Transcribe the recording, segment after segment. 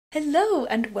Hello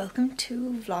and welcome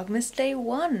to Vlogmas Day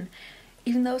 1,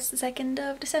 even though it's the 2nd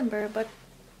of December, but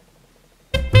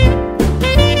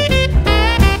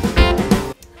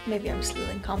maybe I'm just a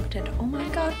little incompetent. Oh my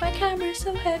god, my camera is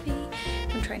so heavy.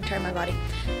 I'm trying to turn my body.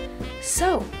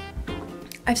 So,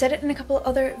 I've said it in a couple of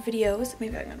other videos,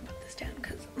 maybe I'm gonna put this down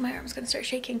because my arm's gonna start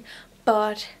shaking,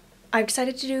 but I've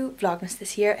decided to do Vlogmas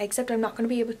this year, except I'm not gonna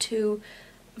be able to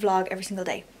vlog every single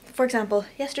day. For example,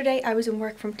 yesterday I was in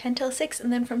work from 10 till 6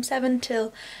 and then from 7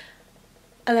 till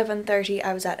 11:30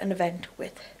 I was at an event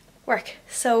with work.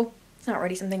 So it's not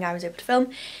really something I was able to film.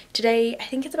 Today I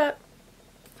think it's about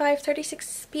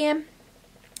 5:36 p.m.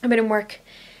 I've been in work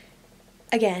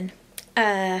again,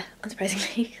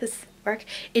 unsurprisingly, because work.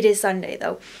 It is Sunday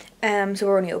though, so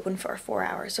we're only open for 4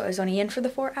 hours, so I was only in for the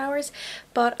 4 hours,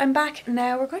 but I'm back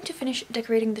now. We're going to finish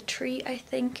decorating the tree, I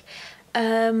think.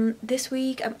 This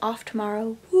week I'm off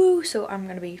tomorrow, woo, so I'm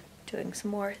gonna be doing some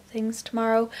more things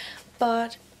tomorrow,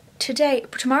 but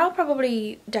tomorrow I'll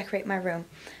probably decorate my room,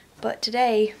 but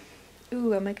today,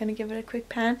 ooh, am I gonna give it a quick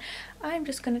pan? I'm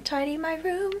just gonna tidy my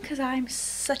room because I'm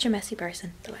such a messy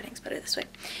person. The lighting's better this way.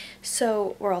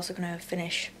 So we're also gonna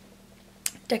finish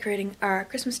decorating our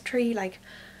Christmas tree, like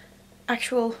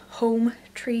actual home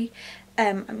tree.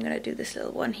 I'm gonna do this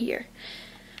little one here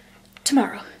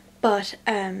tomorrow. But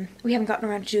we haven't gotten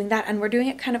around to doing that, and we're doing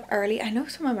it kind of early. I know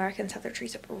some Americans have their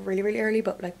trees up really early,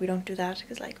 but like we don't do that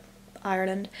because like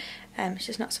Ireland, it's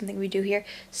just not something we do here.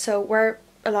 So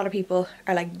a lot of people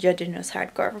are like judging us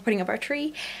hardcore for putting up our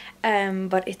tree,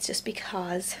 but it's just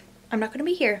because I'm not going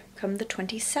to be here come the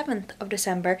 27th of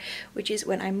December, which is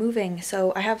when I'm moving.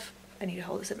 So I need to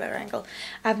hold this at a better angle.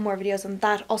 I have more videos on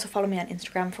that. Also follow me on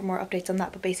Instagram for more updates on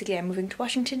that, but basically I'm moving to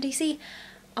Washington DC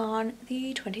on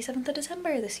the 27th of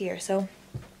December this year, so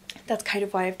that's kind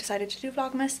of why I've decided to do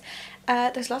Vlogmas.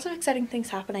 There's lots of exciting things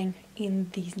happening in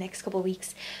these next couple of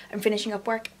weeks. I'm finishing up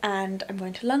work and I'm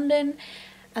going to London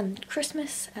and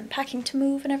Christmas and packing to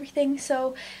move and everything,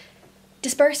 so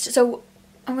dispersed. So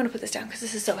I'm going to put this down because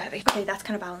this is so heavy. Okay, that's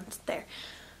kind of balanced there.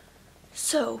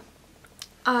 So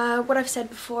what I've said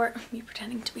before, me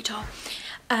pretending to be tall,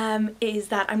 is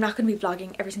that I'm not going to be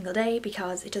vlogging every single day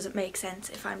because it doesn't make sense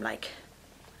if I'm like,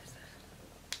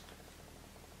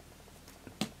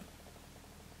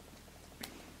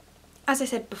 as I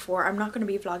said before, I'm not going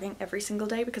to be vlogging every single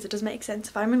day because it doesn't make sense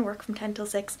if I'm in work from 10 till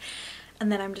 6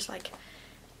 and then I'm just like,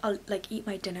 I'll like eat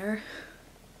my dinner,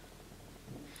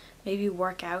 maybe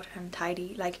work out and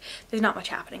tidy. Like there's not much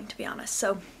happening, to be honest.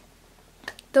 So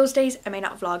those days I may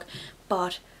not vlog,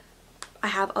 but I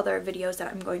have other videos that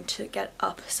I'm going to get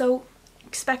up. So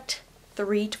expect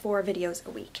 3 to 4 videos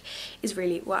a week is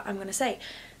really what I'm going to say.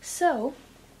 So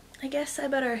I guess I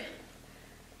better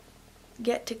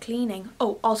get to cleaning.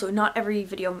 Oh, also not every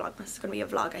video on Vlogmas is going to be a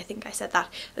vlog. I think I said that.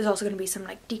 There's also going to be some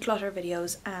like declutter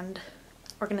videos and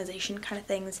organization kind of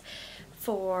things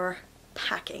for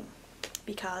packing,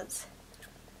 because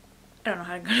I don't know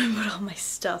how I'm going to put all my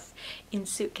stuff in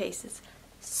suitcases.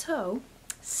 So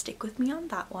stick with me on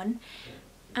that one.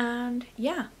 And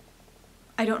yeah,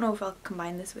 I don't know if I'll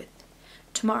combine this with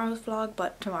tomorrow's vlog,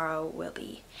 but tomorrow will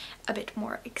be a bit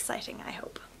more exciting, I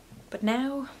hope. But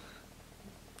now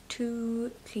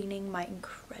to cleaning my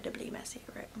incredibly messy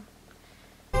room.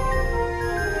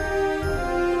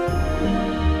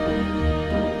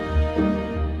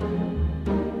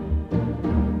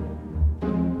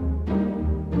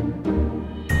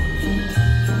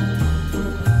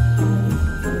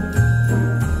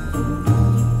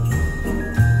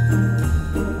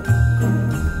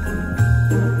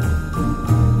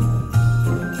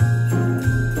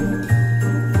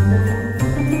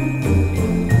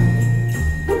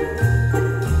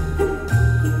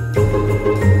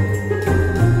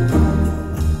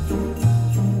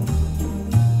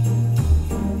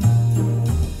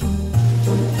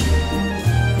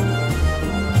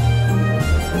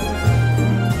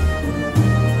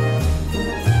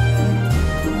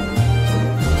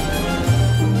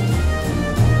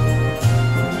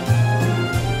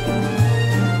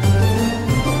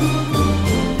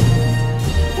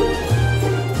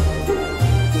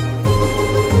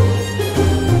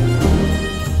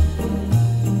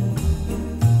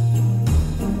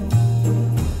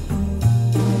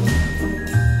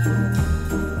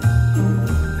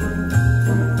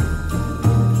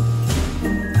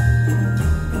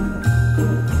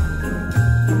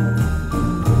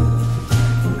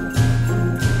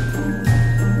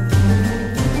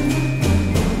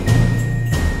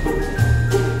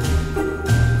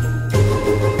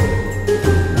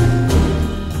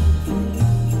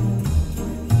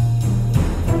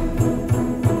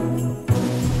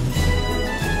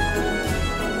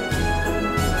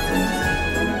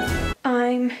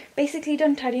 I'm basically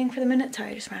done tidying for the minute.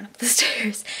 Sorry, I just ran up the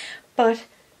stairs. But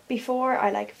before I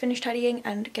like finish tidying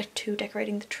and get to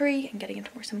decorating the tree and getting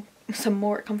into some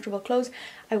more comfortable clothes,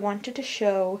 I wanted to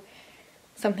show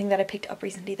something that I picked up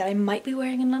recently that I might be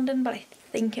wearing in London, but I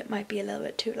think it might be a little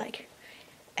bit too like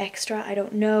extra. I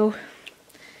don't know.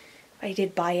 I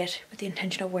did buy it with the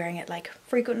intention of wearing it like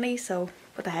frequently, so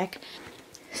what the heck.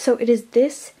 So it is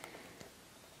this,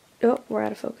 oh, we're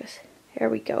out of focus. Here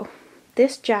we go.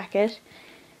 This jacket,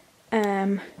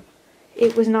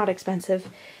 it was not expensive,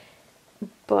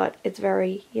 but it's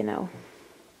very, you know,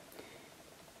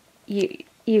 you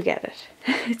get it.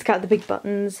 It's got the big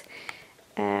buttons,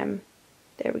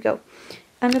 there we go,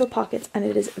 and little pockets, and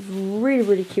it is really,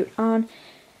 really cute on,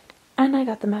 and I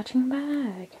got the matching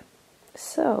bag.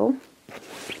 So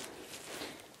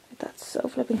that's so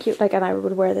flipping cute. Like, and I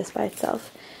would wear this by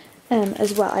itself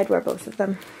as well. I'd wear both of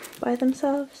them by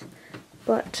themselves,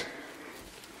 but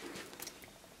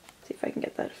see if I can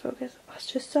get that to focus. Oh, it's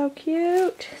just so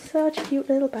cute. Such a cute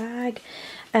little bag.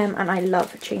 And I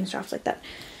love chain straps like that.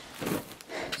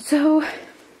 So,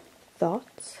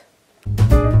 thoughts?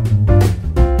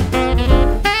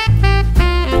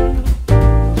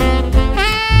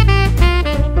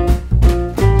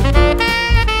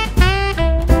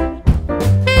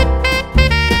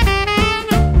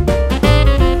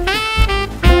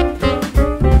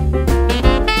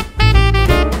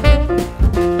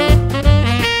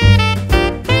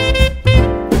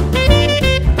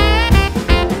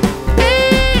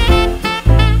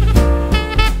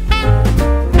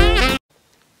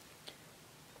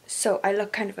 So I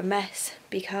look kind of a mess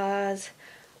because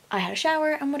I had a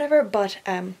shower and whatever, but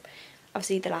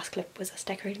obviously the last clip was us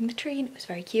decorating the tree and it was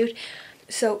very cute.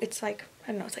 So it's like,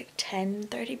 I don't know, it's like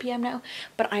 10:30 p.m. now,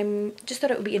 but I'm just thought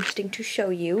it would be interesting to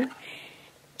show you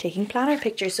taking planner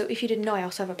pictures. So if you didn't know, I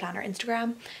also have a planner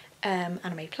Instagram, and I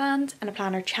make plans, and a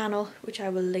planner channel, which I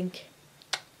will link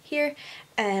here,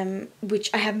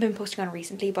 which I haven't been posting on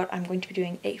recently, but I'm going to be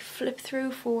doing a flip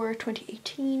through for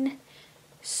 2018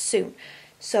 soon.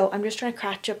 So I'm just trying to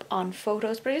catch up on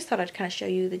photos, but I just thought I'd kind of show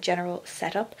you the general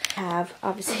setup. I have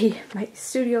obviously my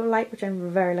studio light, which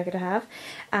I'm very lucky to have,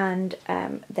 and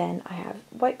then I have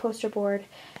white poster board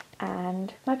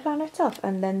and my planner itself,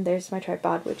 and then there's my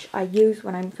tripod, which I use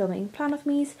when I'm filming plan with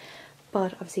me's,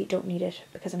 but obviously don't need it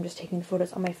because I'm just taking the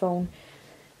photos on my phone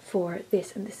for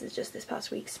this, and this is just this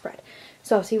past week's spread.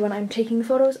 So obviously when I'm taking the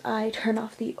photos, I turn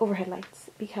off the overhead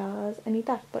lights because I need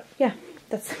that. But yeah,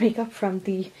 that's the makeup from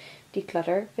the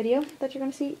declutter video that you're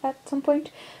going to see at some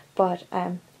point. But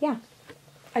yeah,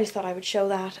 I just thought I would show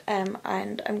that, and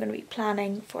I'm going to be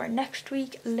planning for next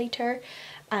week later,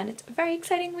 and it's a very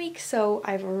exciting week, so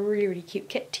I have a really, really cute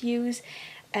kit to use.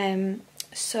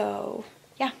 So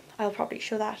yeah, I'll probably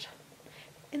show that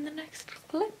in the next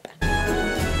clip.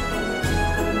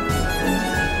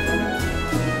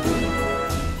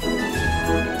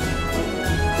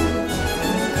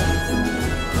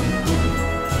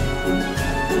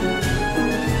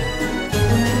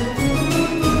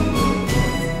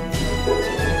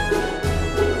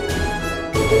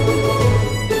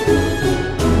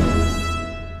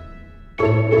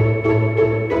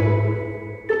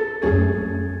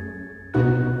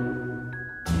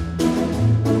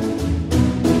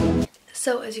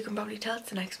 So as you can probably tell, it's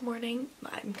the next morning.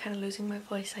 I'm kind of losing my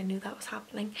voice. I knew that was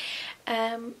happening.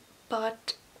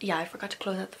 But yeah, I forgot to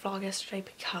close out the vlog yesterday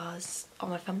because all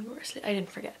my family were asleep. I didn't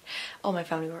forget. All my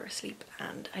family were asleep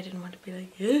and I didn't want to be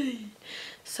like, yay.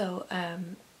 So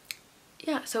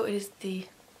yeah, so it is the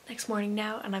next morning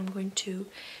now, and I'm going to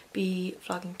be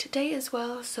vlogging today as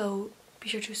well. So be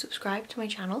sure to subscribe to my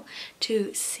channel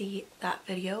to see that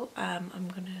video. I'm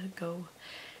gonna go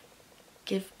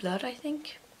give blood, I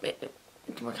think.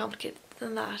 It's more complicated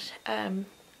than that,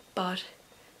 but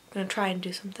I'm gonna try and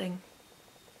do something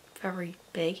very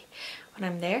big when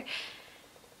I'm there,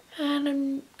 and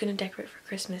I'm gonna decorate for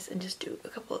Christmas and just do a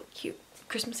couple of cute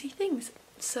Christmassy things.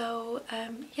 So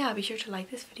yeah, be sure to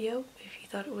like this video if you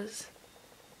thought it was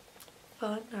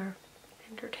fun or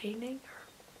entertaining,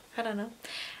 or I don't know,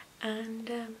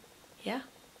 and yeah,